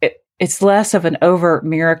 it's less of an overt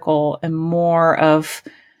miracle and more of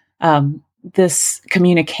this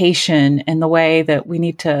communication and the way that we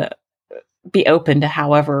need to be open to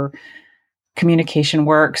however communication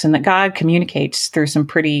works, and that God communicates through some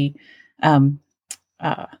pretty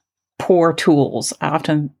poor tools. I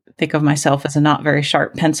often think of myself as a not very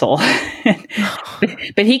sharp pencil,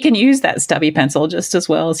 but he can use that stubby pencil just as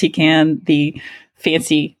well as he can the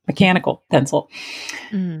fancy mechanical pencil.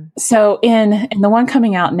 Mm. So in the one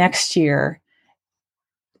coming out next year,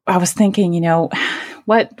 I was thinking,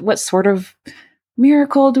 what sort of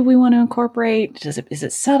miracle do we want to incorporate? Is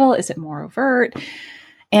it subtle? Is it more overt?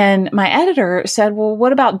 And my editor said, well,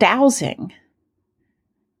 what about dowsing?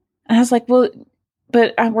 And I was like, well,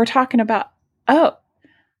 but we're talking about,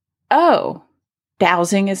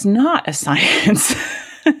 dowsing is not a science.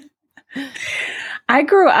 I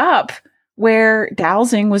grew up where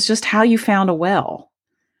dowsing was just how you found a well.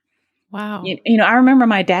 Wow. I remember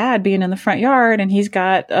my dad being in the front yard and he's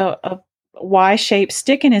got a Y-shaped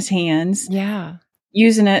stick in his hands. Yeah.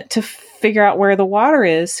 Using it to figure out where the water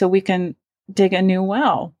is so we can dig a new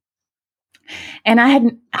well. And I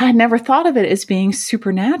had never thought of it as being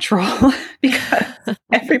supernatural because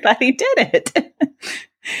everybody did it.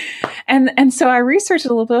 And so I researched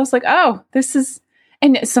it a little bit. I was like, oh, this is,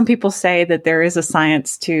 and some people say that there is a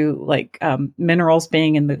science to like minerals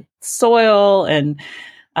being in the soil and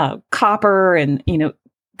copper. And,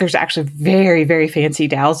 there's actually very, very fancy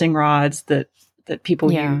dowsing rods that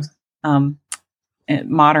people use in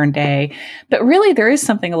modern day. But really, there is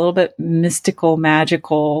something a little bit mystical,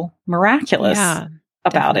 magical, miraculous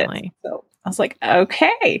about it. So I was like,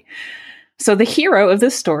 okay. So the hero of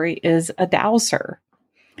this story is a dowser.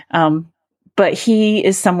 But he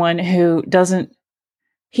is someone who doesn't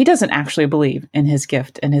actually believe in his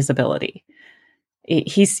gift and his ability.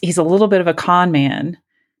 He's a little bit of a con man,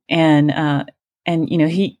 and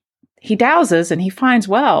he dowses and he finds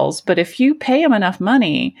wells, but if you pay him enough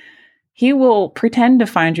money, he will pretend to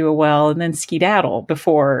find you a well and then skedaddle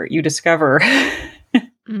before you discover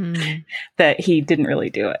that he didn't really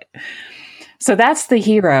do it. So that's the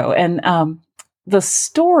hero. And the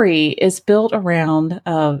story is built around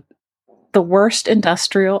the worst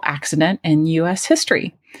industrial accident in U.S.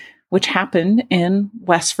 history, which happened in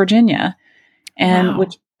West Virginia and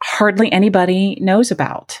which hardly anybody knows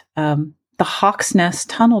about. The Hawks Nest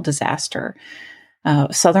Tunnel disaster,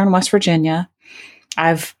 southern West Virginia.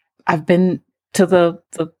 I've been to the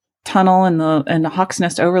tunnel and the Hawks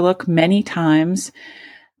Nest Overlook many times.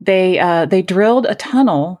 They drilled a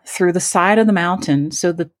tunnel through the side of the mountain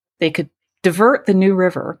so that they could divert the New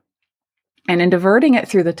River. And in diverting it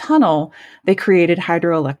through the tunnel, they created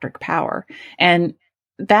hydroelectric power. And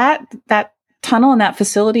that tunnel and that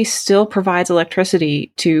facility still provides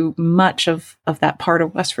electricity to much of that part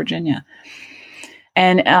of West Virginia.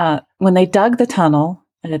 And when they dug the tunnel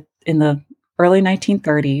in the early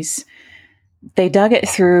 1930s, they dug it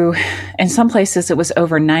through, in some places it was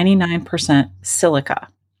over 99% silica.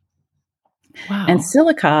 Wow. And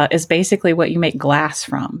silica is basically what you make glass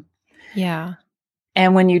from. Yeah.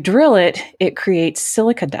 And when you drill it, it creates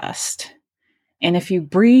silica dust. And if you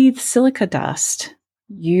breathe silica dust,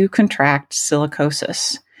 you contract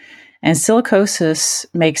silicosis. And silicosis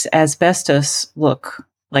makes asbestos look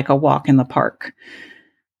like a walk in the park.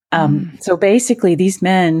 So basically, these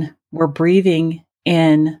men were breathing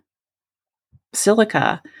in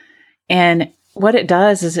silica. And what it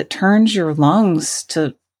does is it turns your lungs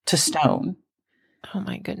to stone. Oh,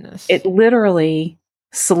 my goodness. It literally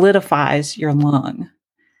solidifies your lung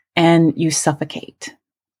and you suffocate.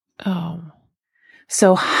 Oh.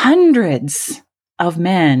 So hundreds of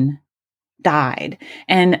men died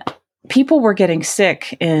and people were getting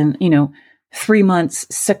sick in, 3 months,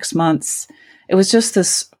 6 months. It was just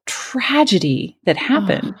this tragedy that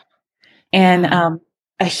happened. And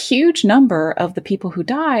a huge number of the people who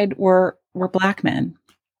died were Black men.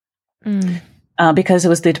 Because it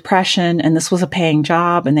was the Depression and this was a paying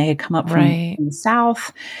job and they had come up from the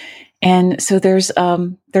South. And so there's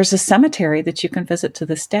a cemetery that you can visit to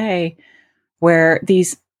this day where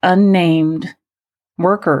these unnamed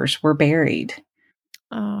workers were buried.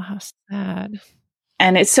 Oh, how sad.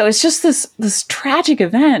 And it's just this tragic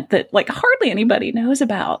event that like hardly anybody knows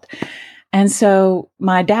about. And so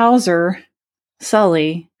my dowser,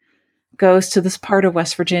 Sully, goes to this part of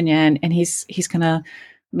West Virginia and he's going to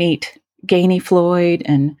meet Gainey Floyd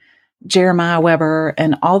and Jeremiah Weber,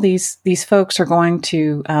 and all these folks are going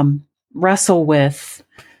to wrestle with,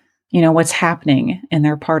 what's happening in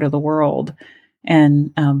their part of the world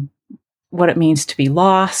and what it means to be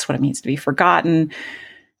lost, what it means to be forgotten,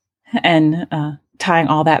 and tying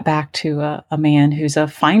all that back to a man who's a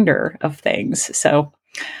finder of things. So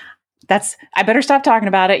I better stop talking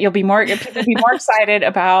about it. People be more excited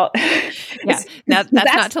about. That's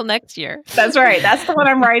not till next year. That's right. That's the one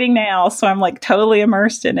I'm writing now. So I'm like totally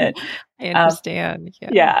immersed in it. I understand.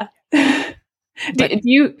 Yeah. Do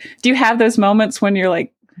you have those moments when you're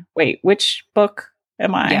like, wait, which book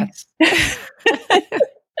am I? Yes.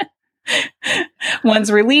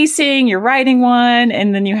 One's releasing, you're writing one,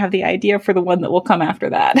 and then you have the idea for the one that will come after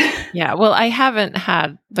that. Yeah. Well, I haven't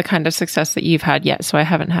had the kind of success that you've had yet, so I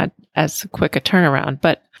haven't had as quick a turnaround,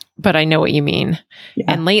 but I know what you mean. Yeah.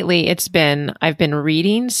 And lately I've been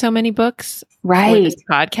reading so many books for this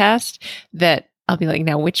podcast that I'll be like,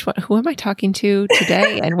 now which one, who am I talking to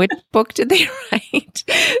today? And which book did they write?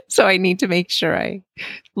 So I need to make sure I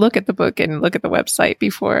look at the book and look at the website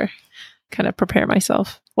before kind of prepare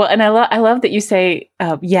myself. Well, and I love that you say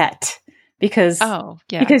yet, because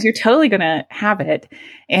because you're totally going to have it.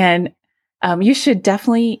 And you should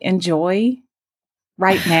definitely enjoy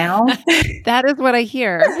right now. That is what I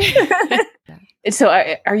hear. So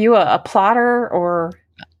are you a plotter or?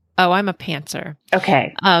 Oh, I'm a pantser.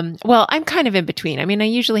 Okay. Well, I'm kind of in between. I mean, I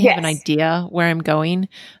usually have an idea where I'm going,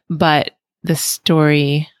 but the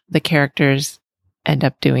story, the characters end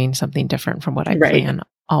up doing something different from what I plan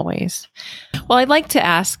always. Well, I'd like to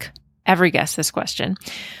ask every guest this question.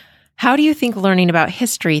 How do you think learning about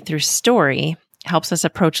history through story helps us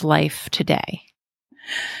approach life today?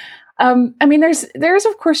 I mean, there's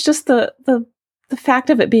of course just the fact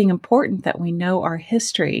of it being important that we know our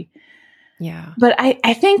history. Yeah. But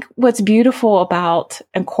I think what's beautiful about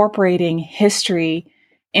incorporating history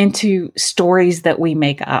into stories that we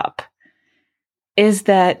make up is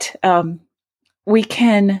that we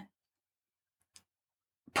can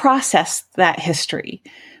process that history.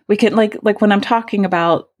 We can like when I'm talking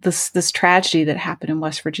about this tragedy that happened in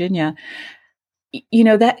West Virginia, you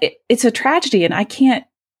know, that it's a tragedy, and I can't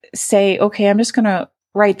say, okay, I'm just going to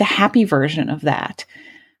write the happy version of that,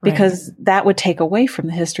 because that would take away from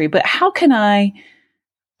the history. But how can I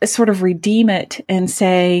sort of redeem it and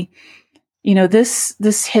say, you know, this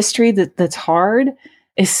history that's hard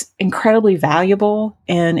is incredibly valuable,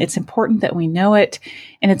 and it's important that we know it,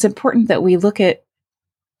 and it's important that we look at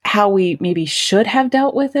how we maybe should have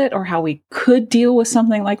dealt with it, or how we could deal with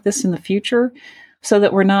something like this in the future, so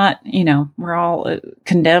that we're not, you know, we're all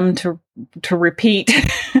condemned to repeat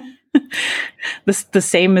the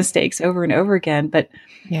same mistakes over and over again. But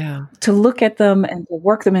to look at them and to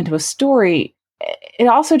work them into a story, it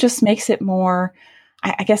also just makes it more,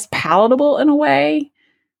 I guess, palatable in a way,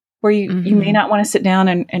 where you may not want to sit down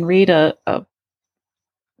and read a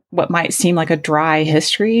what might seem like a dry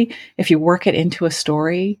history. If you work it into a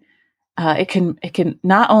story, it can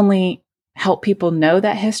not only help people know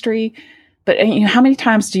that history, but you know, how many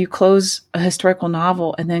times do you close a historical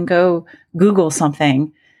novel and then go Google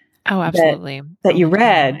something? Oh, absolutely. That you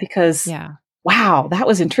read, because wow, that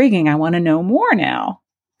was intriguing. I want to know more now.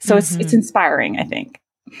 So it's inspiring, I think.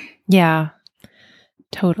 Yeah,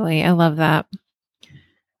 totally. I love that.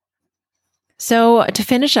 So to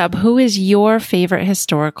finish up, who is your favorite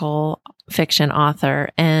historical fiction author,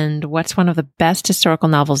 and what's one of the best historical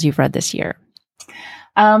novels you've read this year?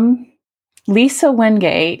 Lisa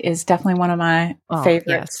Wingate is definitely one of my favorites.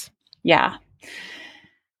 Yes. Yeah.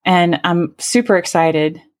 And I'm super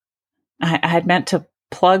excited. I had meant to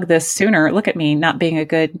plug this sooner. Look at me, not being a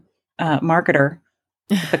good marketer.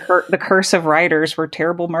 The curse of writers. We're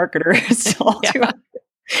terrible marketers.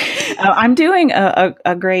 I'm doing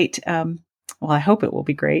a great, well, I hope it will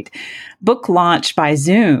be great, book launch by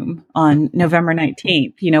Zoom on November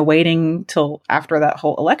 19th, you know, waiting till after that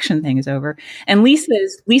whole election thing is over. And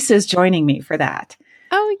Lisa's joining me for that.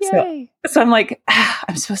 Oh, yay. So I'm like,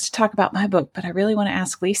 I'm supposed to talk about my book, but I really want to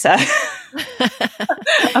ask Lisa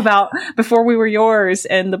about Before We Were Yours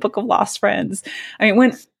and the Book of Lost Friends. I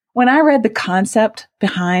mean, when I read the concept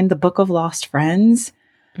behind the Book of Lost Friends,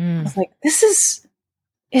 I was like,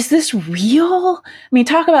 is this real? I mean,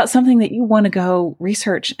 talk about something that you want to go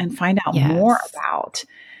research and find out more about.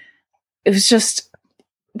 It was just,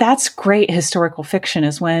 that's great historical fiction,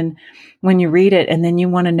 is when you read it and then you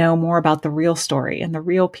want to know more about the real story and the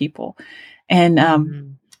real people.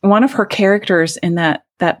 And one of her characters in that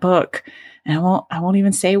book, and I won't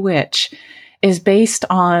even say which, is based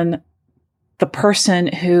on the person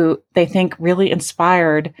who they think really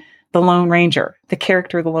inspired the Lone Ranger, the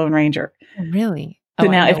character of the Lone Ranger. Really? So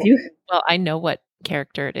now I know what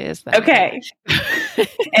character it is. Okay.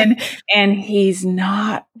 and he's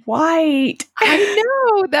not white. I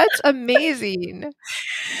know. That's amazing.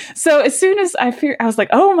 So as soon as I was like,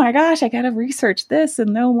 oh my gosh, I got to research this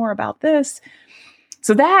and know more about this.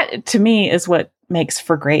 So that to me is what makes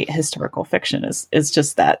for great historical fiction, is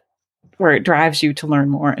just that, where it drives you to learn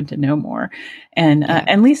more and to know more.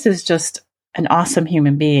 And Lisa's just an awesome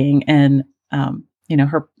human being. And, you know,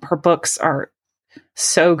 her books are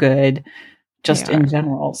so good just in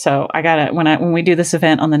general. So I gotta, when we do this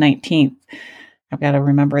event on the 19th, I've got to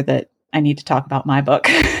remember that I need to talk about my book.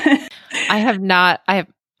 I have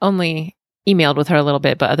only emailed with her a little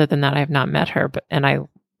bit, but other than that, I have not met her, and I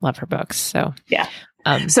love her books. So yeah.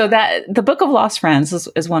 So that the Book of Lost Friends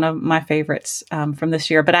is one of my favorites from this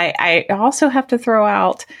year, but I also have to throw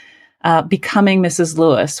out Becoming Mrs.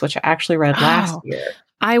 Lewis, which I actually read last year.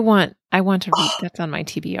 I want to read. That's on my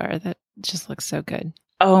TBR. That just looks so good.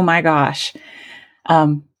 Oh my gosh.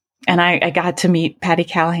 And I got to meet Patty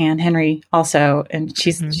Callahan Henry also, and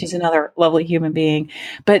she's another lovely human being.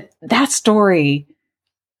 But that story,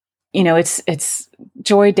 it's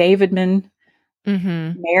Joy Davidman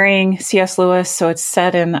marrying C.S. Lewis. So it's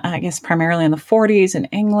set in, I guess, primarily in the 40s in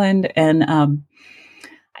England. And,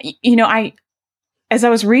 as I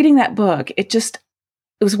was reading that book, it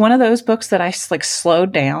was one of those books that I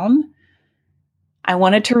slowed down. I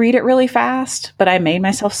wanted to read it really fast, but I made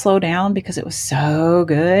myself slow down because it was so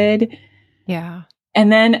good. Yeah.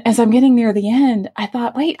 And then as I'm getting near the end, I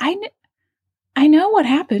thought, wait, I know what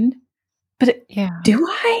happened, but do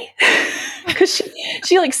I? Because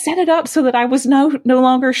she set it up so that I was no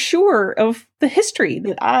longer sure of the history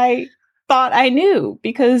that I thought I knew,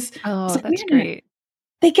 because that's great.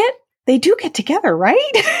 They do get together, right?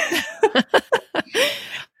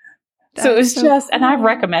 So it was cool. And I've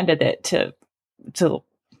recommended it to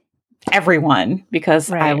everyone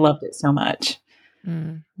because I loved it so much.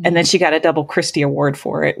 Mm-hmm. And then she got a double Christie Award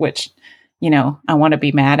for it, which, I want to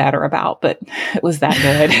be mad at her about, but it was that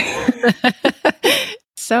good.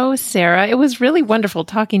 So, Sarah, it was really wonderful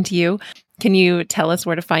talking to you. Can you tell us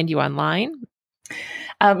where to find you online?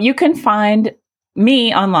 You can find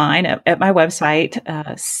me online at my website,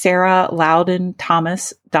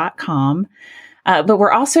 sarahloudenthomas.com. But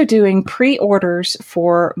we're also doing pre-orders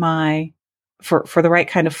for for The Right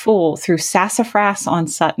Kind of Fool through Sassafras on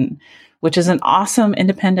Sutton, which is an awesome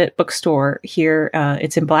independent bookstore here.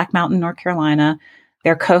 It's in Black Mountain, North Carolina.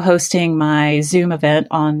 They're co-hosting my Zoom event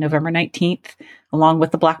on November 19th, along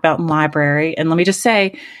with the Black Mountain Library. And let me just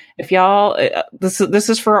say, if y'all, this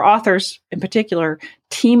is for authors in particular,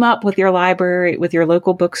 team up with your library, with your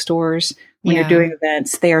local bookstores when you're doing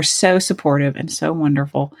events. They are so supportive and so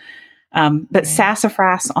wonderful. But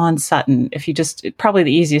Sassafras on Sutton, probably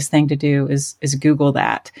the easiest thing to do is Google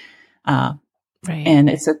that. And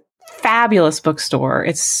it's a fabulous bookstore.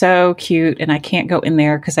 It's so cute. And I can't go in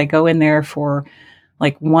there because I go in there for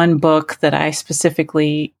one book that I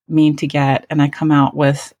specifically mean to get. And I come out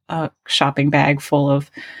with a shopping bag full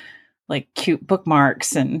of cute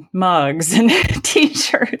bookmarks and mugs and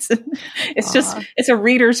t-shirts. It's a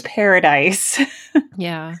reader's paradise.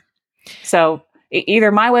 Yeah. So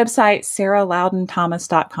either my website,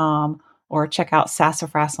 sarahloudenthomas.com, or check out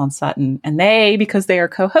Sassafras on Sutton. And because they are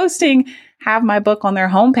co-hosting, have my book on their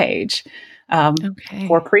homepage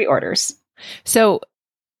for pre-orders. So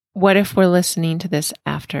what if we're listening to this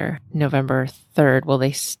after November 3rd? Will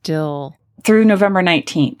they still? Through November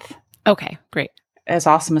 19th. Okay, great. As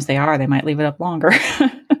awesome as they are, they might leave it up longer.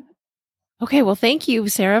 Okay, well, thank you,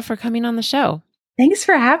 Sarah, for coming on the show. Thanks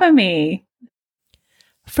for having me.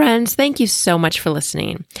 Friends, thank you so much for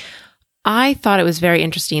listening. I thought it was very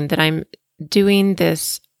interesting that I'm doing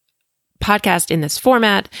this podcast in this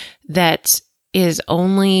format that is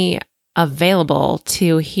only available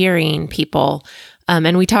to hearing people.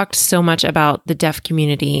 And we talked so much about the deaf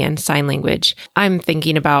community and sign language. I'm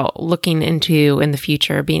thinking about looking into, in the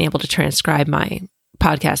future, being able to transcribe my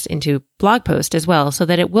podcast into blog post as well, so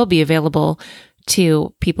that it will be available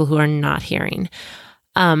to people who are not hearing.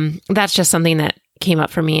 That's just something that came up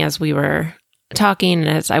for me as we were talking and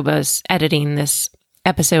as I was editing this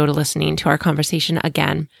episode, listening to our conversation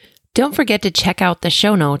again. Don't forget to check out the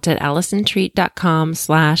show notes at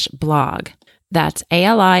AlisonTreat.com/blog. That's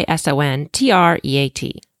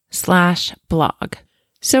ALISONTREAT/blog.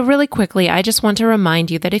 So really quickly, I just want to remind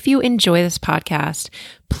you that if you enjoy this podcast,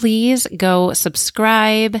 please go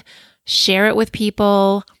subscribe, share it with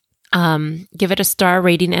people, give it a star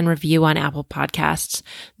rating and review on Apple Podcasts.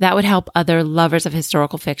 That would help other lovers of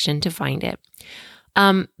historical fiction to find it.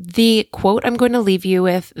 The quote I'm going to leave you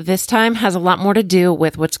with this time has a lot more to do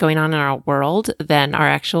with what's going on in our world than our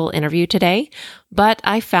actual interview today, but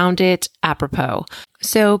I found it apropos.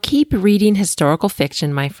 So keep reading historical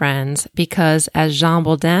fiction, my friends, because as Jean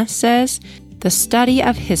Baudin says, the study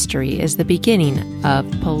of history is the beginning of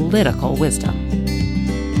political wisdom.